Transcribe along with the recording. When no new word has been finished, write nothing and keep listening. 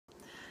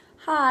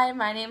Hi,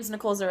 my name is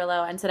Nicole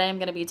Zarrillo, and today I'm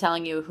going to be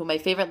telling you who my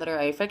favorite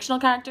literary fictional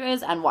character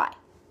is and why.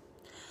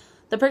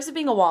 The Perks of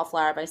Being a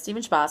Wallflower by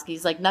Stephen Chbosky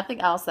is like nothing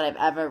else that I've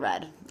ever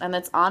read, and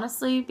that's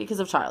honestly because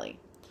of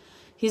Charlie.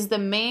 He's the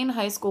main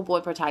high school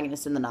boy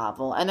protagonist in the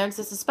novel, and there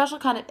exists a special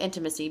kind of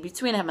intimacy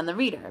between him and the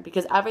reader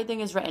because everything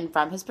is written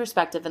from his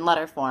perspective in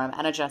letter form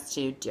and addressed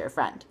to dear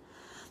friend.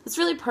 This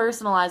really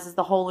personalizes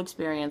the whole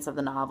experience of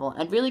the novel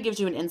and really gives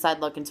you an inside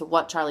look into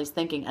what Charlie's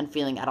thinking and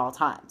feeling at all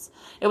times.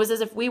 It was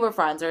as if we were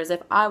friends or as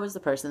if I was the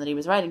person that he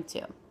was writing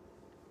to.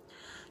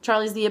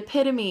 Charlie's the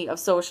epitome of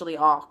socially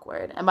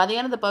awkward, and by the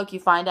end of the book you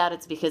find out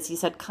it's because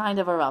he's had kind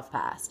of a rough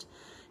past.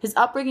 His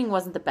upbringing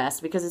wasn't the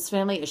best because his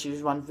family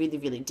issues run really,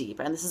 really deep,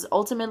 and this has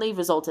ultimately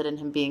resulted in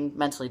him being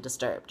mentally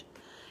disturbed.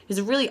 He's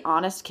a really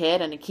honest kid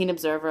and a keen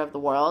observer of the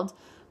world,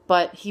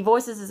 but he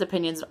voices his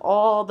opinions at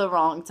all the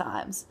wrong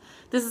times.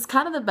 This is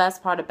kind of the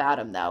best part about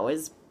him, though,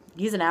 is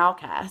he's an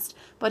outcast,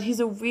 but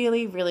he's a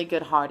really, really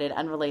good-hearted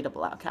and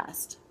relatable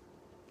outcast.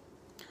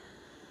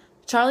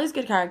 Charlie's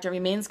good character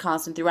remains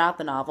constant throughout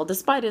the novel,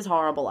 despite his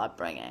horrible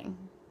upbringing.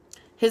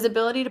 His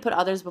ability to put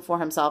others before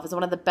himself is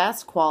one of the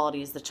best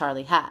qualities that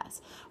Charlie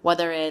has.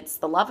 Whether it's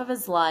the love of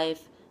his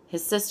life,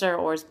 his sister,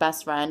 or his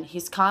best friend,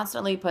 he's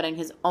constantly putting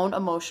his own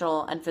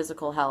emotional and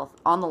physical health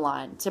on the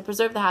line to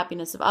preserve the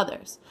happiness of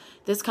others.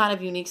 This kind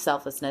of unique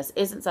selflessness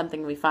isn't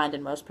something we find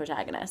in most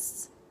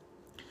protagonists.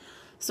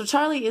 So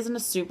Charlie isn't a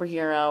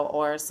superhero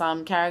or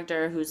some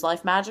character whose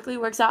life magically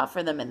works out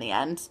for them in the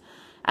end,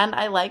 and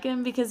I like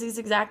him because he's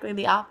exactly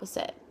the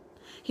opposite.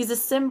 He's a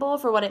symbol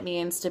for what it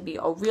means to be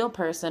a real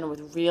person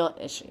with real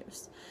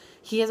issues.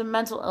 He has a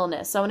mental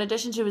illness, so in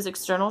addition to his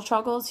external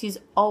struggles, he's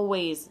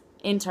always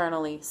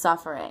internally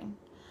suffering.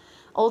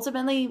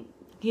 Ultimately,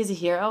 he's a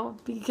hero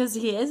because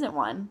he isn't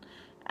one.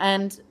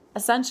 And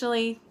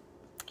essentially,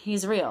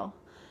 he's real.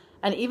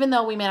 And even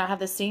though we may not have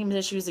the same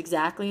issues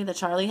exactly that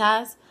Charlie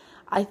has,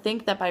 I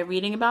think that by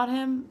reading about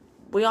him,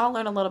 we all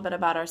learn a little bit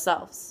about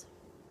ourselves.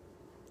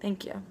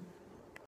 Thank you.